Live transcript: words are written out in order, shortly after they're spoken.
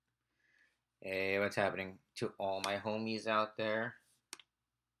Hey, what's happening to all my homies out there?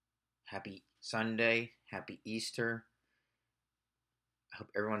 Happy Sunday, happy Easter. I hope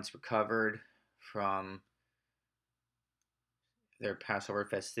everyone's recovered from their Passover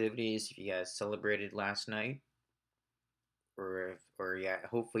festivities. If you guys celebrated last night, or yeah,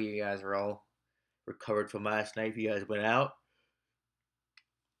 hopefully you guys are all recovered from last night. If you guys went out,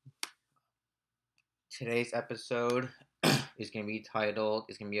 today's episode is gonna be titled.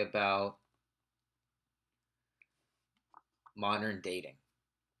 It's gonna be about modern dating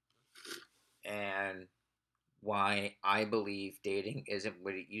and why I believe dating isn't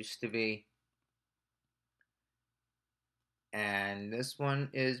what it used to be. And this one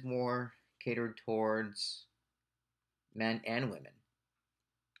is more catered towards men and women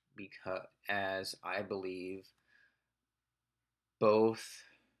because, as I believe, both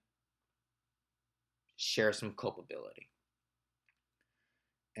share some culpability.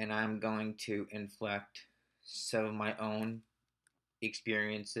 And I'm going to inflect some of my own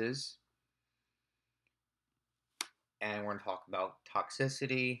experiences, and we're going to talk about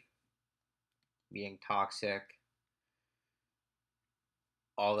toxicity, being toxic,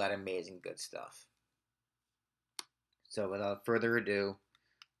 all that amazing good stuff. So, without further ado,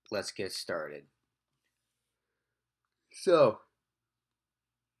 let's get started. So,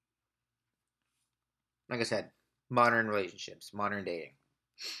 like I said, modern relationships, modern dating.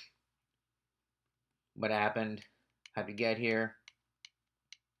 What happened? How'd we get here?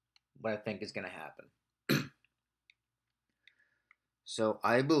 What I think is going to happen. So,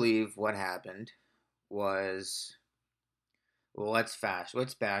 I believe what happened was, well, let's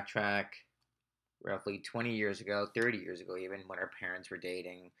backtrack roughly 20 years ago, 30 years ago, even when our parents were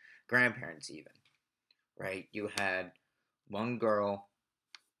dating, grandparents, even, right? You had one girl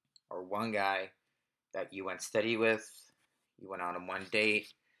or one guy that you went steady with, you went on one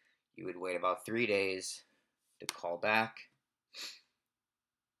date, you would wait about 3 days to call back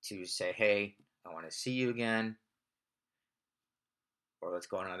to say, hey, I want to see you again, or let's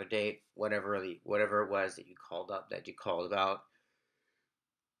go on another date, whatever it was that you called up, that you called about.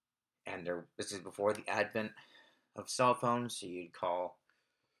 And this is before the advent of cell phones, so you'd call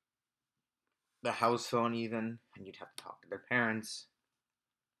the house phone even, and you'd have to talk to their parents,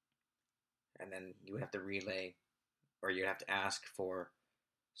 and then you would have to relay, or you'd have to ask for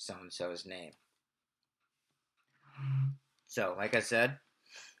so and so's name. So, like I said,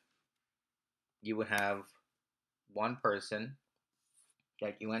 you would have one person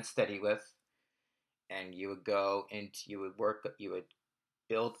that you went steady with, and you would you would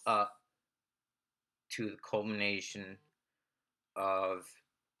build up to the culmination of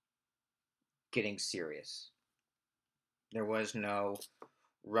getting serious. There was no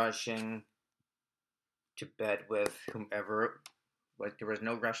rushing to bed with whomever. Like, there was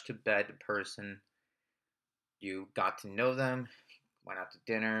no rush to bed person. You got to know them, went out to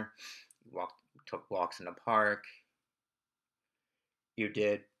dinner, took walks in the park. You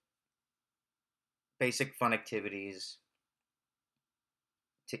did basic fun activities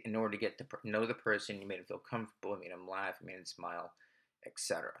in order to get to know the person. You made them feel comfortable, made them laugh, made them smile,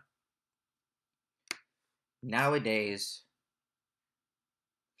 etc. Nowadays,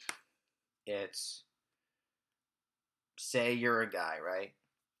 it's, say you're a guy, right?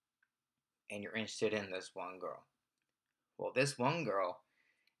 And you're interested in this one girl. Well, this one girl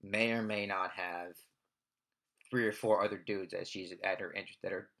may or may not have three or four other dudes that she's at her interest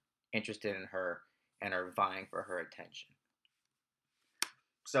that are interested in her and are vying for her attention.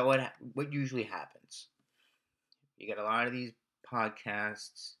 So what usually happens? You get a lot of these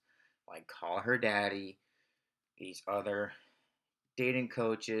podcasts like Call Her Daddy, these other dating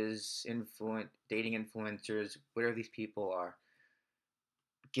coaches, dating influencers, whatever these people are,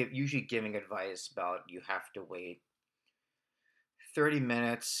 usually giving advice about you have to wait 30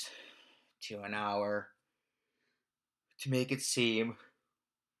 minutes to an hour to make it seem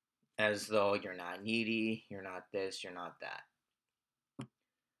as though you're not needy, you're not this, you're not that.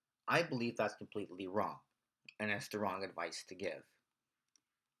 I believe that's completely wrong, and that's the wrong advice to give.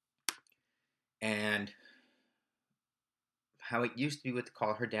 And how it used to be with the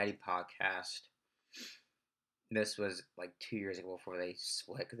Call Her Daddy podcast, this was like 2 years ago before they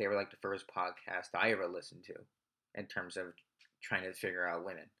split, because they were like the first podcast I ever listened to in terms of trying to figure out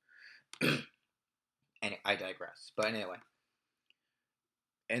women. And I digress. But anyway,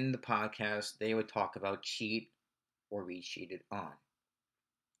 in the podcast, they would talk about cheat or be cheated on.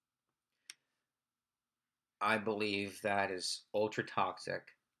 I believe that is ultra toxic,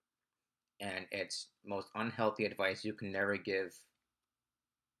 and it's most unhealthy advice you can never give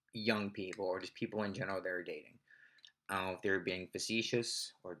young people or just people in general that are dating. I don't know if they're being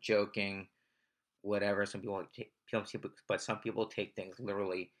facetious or joking, whatever. But some people take things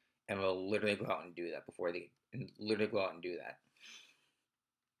literally and will literally go out and do that before they and literally go out and do that.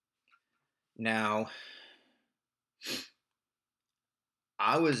 Now,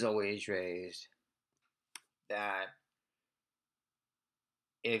 I was always raised that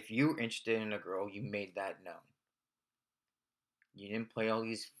if you were interested in a girl, you made that known. You didn't play all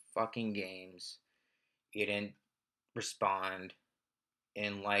these fucking games. You didn't respond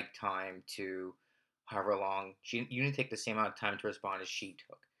in like time to however long you didn't take the same amount of time to respond as she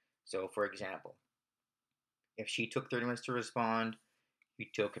took. So, for example, if she took 30 minutes to respond, you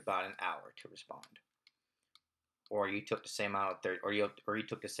took about an hour to respond, or you took the same amount of 30, or you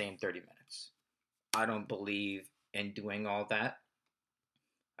took the same 30 minutes. I don't believe in doing all that.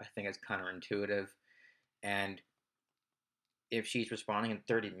 I think it's counterintuitive, and if she's responding in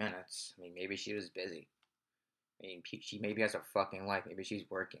 30 minutes, I mean, maybe she was busy. I mean, she maybe has a fucking life. Maybe she's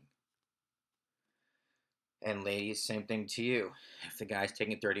working. And ladies, same thing to you. If the guy's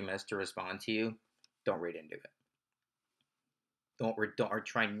taking 30 minutes to respond to you, don't read into it. Don't or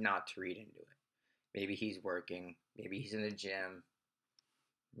try not to read into it. Maybe he's working. Maybe he's in the gym.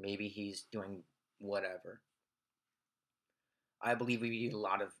 Maybe he's doing whatever. I believe we read a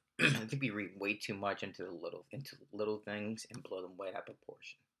lot of. I think we read way too much into little things and blow them way out of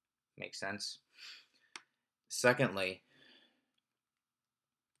proportion. Makes sense. Secondly,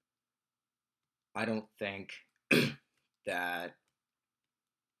 I don't think that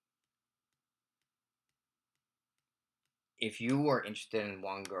if you are interested in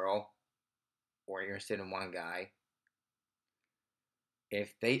one girl or you're interested in one guy,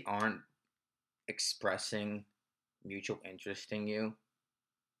 if they aren't expressing mutual interest in you,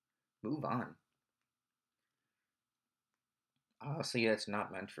 move on. Honestly, that's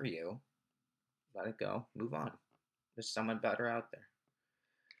not meant for you. Let it go. Move on. There's someone better out there.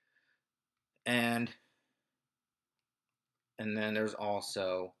 And then there's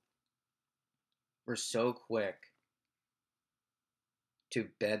also we're so quick to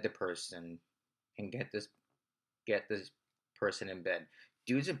bed the person and get this person in bed.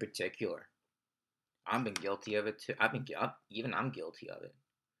 Dudes in particular. I've been guilty of it too. I'm guilty of it.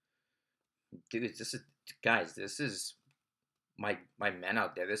 Dudes, this is my men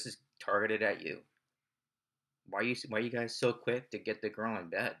out there. This is targeted at you. Why are you guys so quick to get the girl in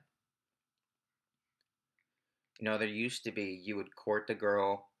bed? You know, there used to be you would court the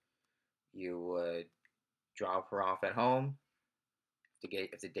girl, you would drop her off at home.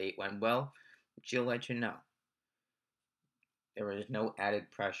 If the date went well, she'll let you know. There was no added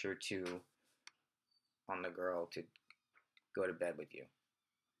pressure on the girl to go to bed with you.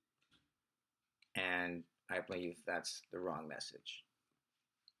 And I believe that's the wrong message.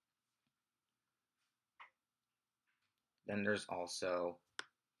 Then there's also,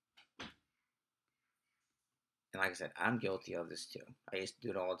 and like I said, I'm guilty of this too. I used to do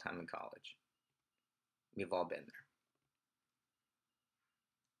it all the time in college. We've all been there.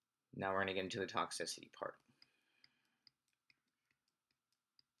 Now we're going to get into the toxicity part.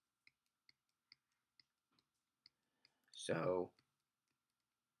 So,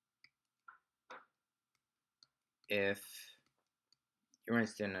 if you're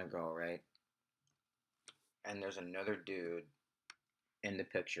interested in a girl, right? And there's another dude in the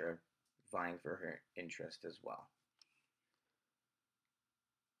picture vying for her interest as well.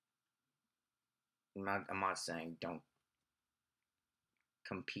 I'm not saying don't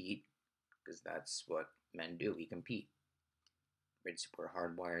compete, because that's what men do. We compete. We're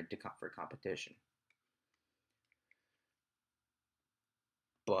hardwired for competition.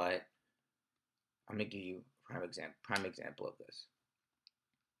 But I'm gonna give you a prime example of this.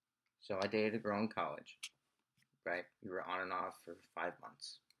 So I dated a girl in college, right? We were on and off for 5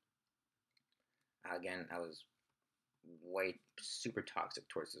 months. Again, I was way super toxic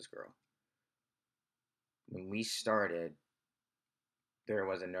towards this girl. When we started, there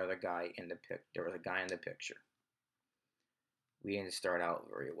was another guy in the There was a guy in the picture. We didn't start out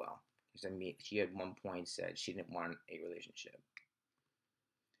very well. She at one point said she didn't want a relationship.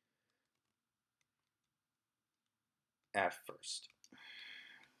 At first.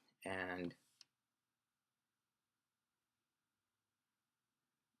 And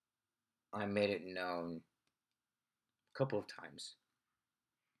I made it known a couple of times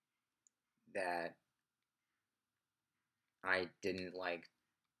that I didn't like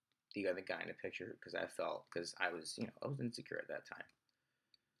the other guy in the picture because I was insecure at that time.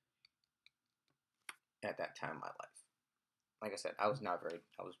 At that time in my life. Like I said, I was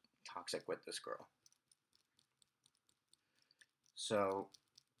toxic with this girl. So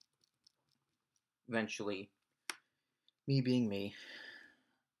eventually, me being me,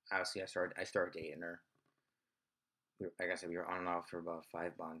 obviously I started dating her. Like I said, we were on and off for about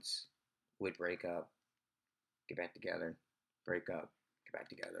 5 months. We'd break up, get back together, break up, get back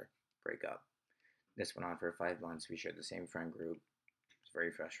together, break up. This went on for 5 months. We shared the same friend group. It's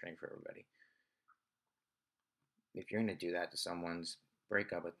very frustrating for everybody. If you're gonna do that to someone's,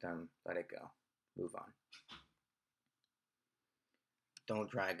 break up with them, let it go, move on. Don't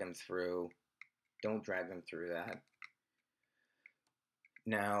drag them through. Don't drag them through that.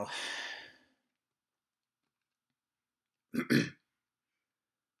 Now,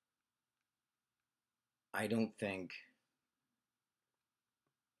 I don't think,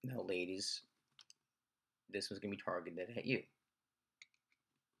 no, ladies, this was gonna be targeted at you.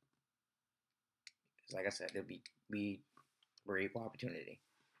 Because, like I said, we were equal opportunity.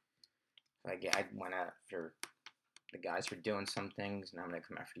 Like, I went after the guys for doing some things, and I'm gonna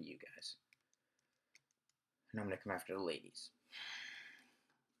come after you guys, and I'm gonna come after the ladies.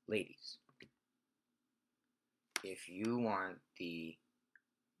 Ladies, if you want the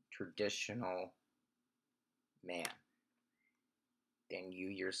traditional man, then you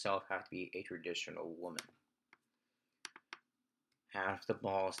yourself have to be a traditional woman. Have the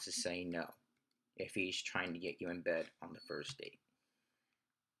balls to say no if he's trying to get you in bed on the first date.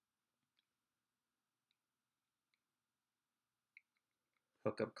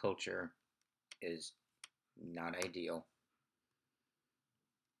 Hookup culture is not ideal.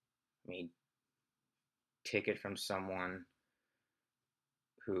 I mean, take it from someone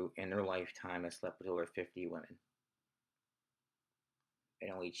who in their lifetime has slept with over 50 women.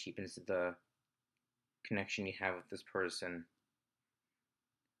 It only cheapens the connection you have with this person,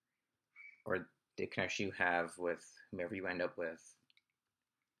 or the connection you have with whomever you end up with.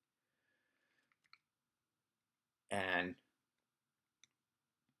 And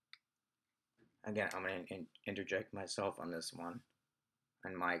again, I'm going to interject myself on this one,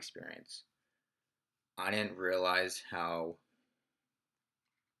 on my experience. I didn't realize how,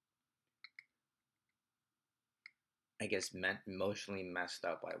 I guess, emotionally messed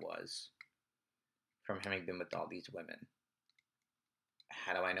up I was from having been with all these women.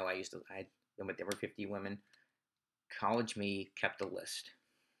 How do I know I'd been with over 50 women? College me kept a list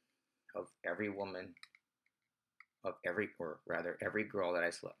of every woman, every girl that I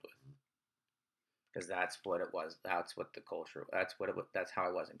slept with. Because that's what it was. That's what the culture, that's how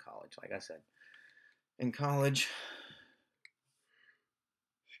I was in college. Like I said, in college,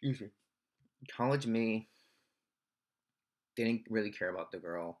 excuse me, college me didn't really care about the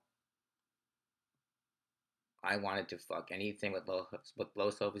girl. I wanted to fuck anything with low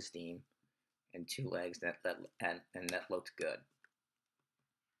self esteem and two legs and that looked good.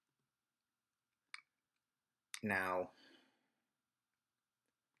 Now,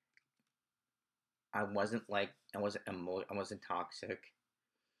 I wasn't toxic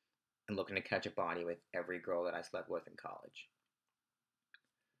and looking to catch a body with every girl that I slept with in college.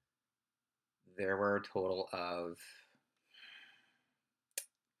 There were a total of,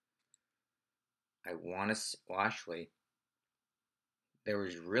 actually, there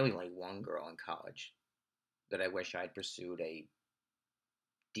was really like one girl in college that I wish I'd pursued a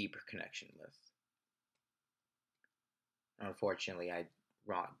deeper connection with. Unfortunately, I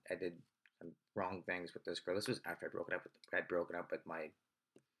did some wrong things with this girl. This was after I'd broken up with my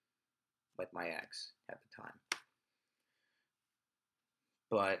ex at the time.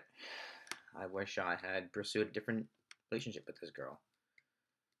 But I wish I had pursued a different relationship with this girl.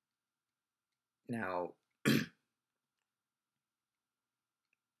 Now, it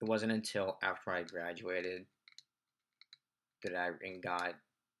wasn't until after I graduated that I got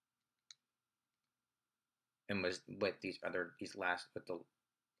and was with the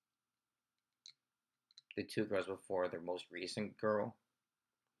two girls before the most recent girl,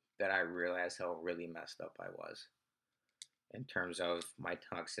 that I realized how really messed up I was in terms of my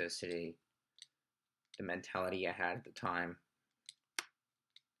toxicity, the mentality I had at the time.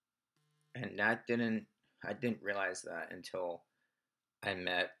 And I didn't realize that until I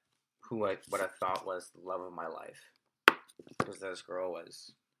met what I thought was the love of my life. Because this girl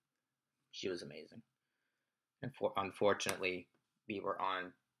she was amazing. And unfortunately, we were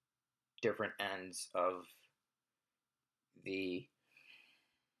on different ends of the,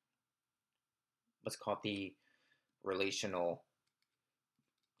 what's called the relational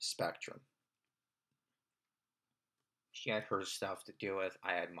spectrum. She had her stuff to deal with.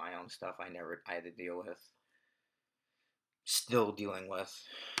 I had my own stuff I had to deal with. Still dealing with.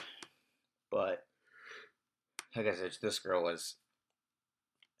 But like I said, this girl was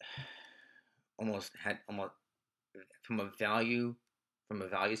almost from a values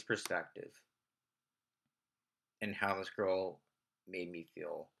perspective, and how this girl made me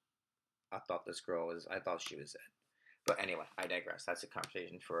feel I thought she was it. But anyway, I digress. That's a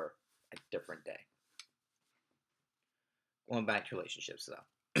conversation for a different day. Going back to relationships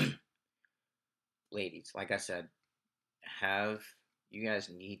though. Ladies, like I said, have you guys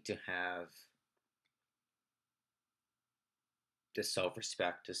need to have the self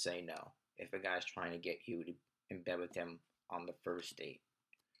respect to say no if a guy's trying to get you to in bed with him on the first date.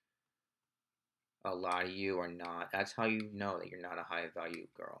 A lot of you are not. That's how you know that you're not a high value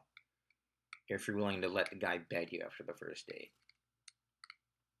girl. If you're willing to let the guy bed you after the first date.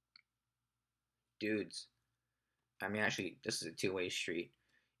 Dudes, I mean, actually, this is a two-way street.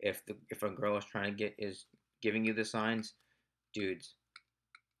 If a girl is trying to get is giving you the signs, dudes,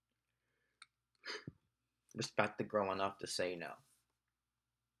 respect the girl enough to say no.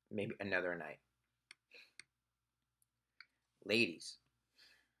 Maybe another night. Ladies,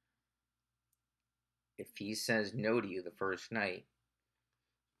 if he says no to you the first night,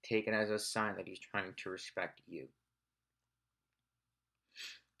 take it as a sign that he's trying to respect you.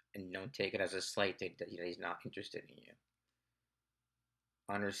 And don't take it as a slight that he's not interested in you.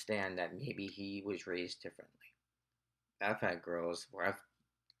 Understand that maybe he was raised differently. I've had girls where I've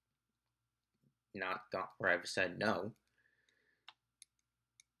not got where I've said no.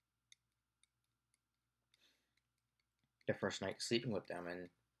 The first night sleeping with them, and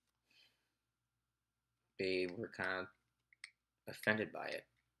they were kind of offended by it.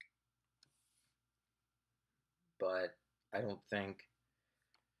 But I don't think.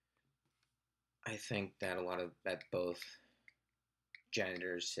 I think that a lot of that both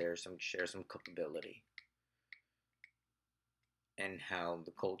genders share some culpability, and how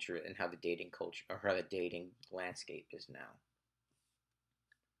the culture and how the dating culture or how the dating landscape is now.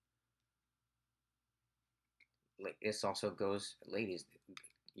 Like this also goes, ladies.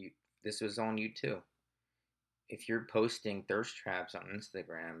 You this was on you too. If you're posting thirst traps on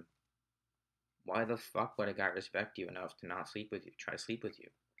Instagram, why the fuck would a guy respect you enough to not sleep with you? Try to sleep with you.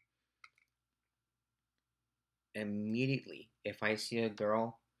 Immediately, if I see a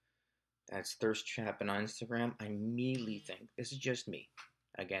girl that's thirst trapping on Instagram, I immediately think this is just me.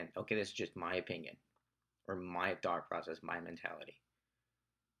 Again, okay, this is just my opinion or my thought process, my mentality.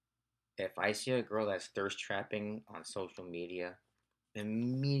 If I see a girl that's thirst trapping on social media,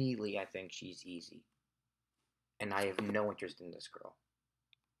 immediately I think she's easy, and I have no interest in this girl.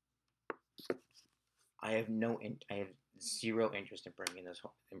 I have zero interest in bringing this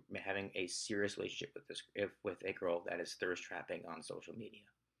home, in having a serious relationship with with a girl that is thirst trapping on social media.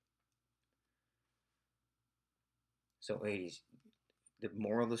 So, ladies, the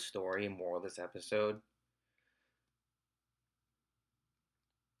moral of the story and moral of this episode: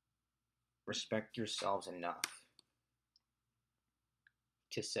 respect yourselves enough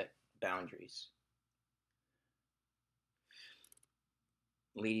to set boundaries.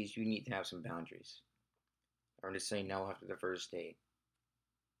 Ladies, you need to have some boundaries. Or to say no after the first date.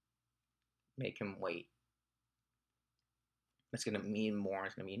 Make him wait. It's going to mean more.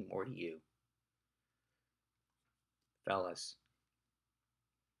 It's going to mean more to you. Fellas,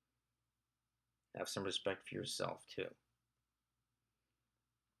 have some respect for yourself, too.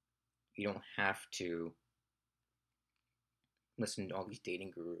 You don't have to listen to all these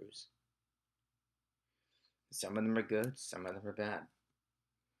dating gurus. Some of them are good, some of them are bad.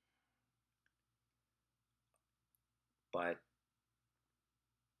 But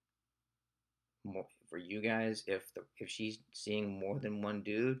more, for you guys, if she's seeing more than one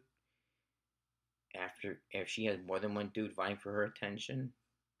dude, if she has more than one dude vying for her attention,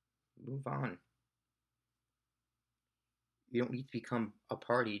 move on. You don't need to become a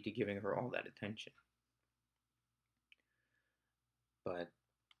party to giving her all that attention. But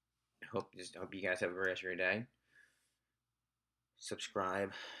hope you guys have a great rest of your day.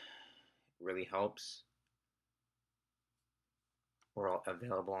 Subscribe, it really helps. We're all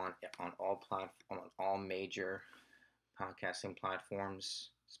available on all major podcasting platforms: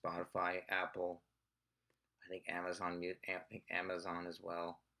 Spotify, Apple. I think Amazon as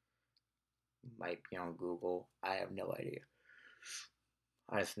well. Might be on Google. I have no idea.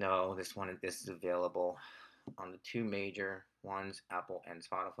 I just know this is available on the two major ones, Apple and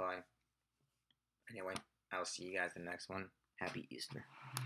Spotify. Anyway, I'll see you guys in the next one. Happy Easter.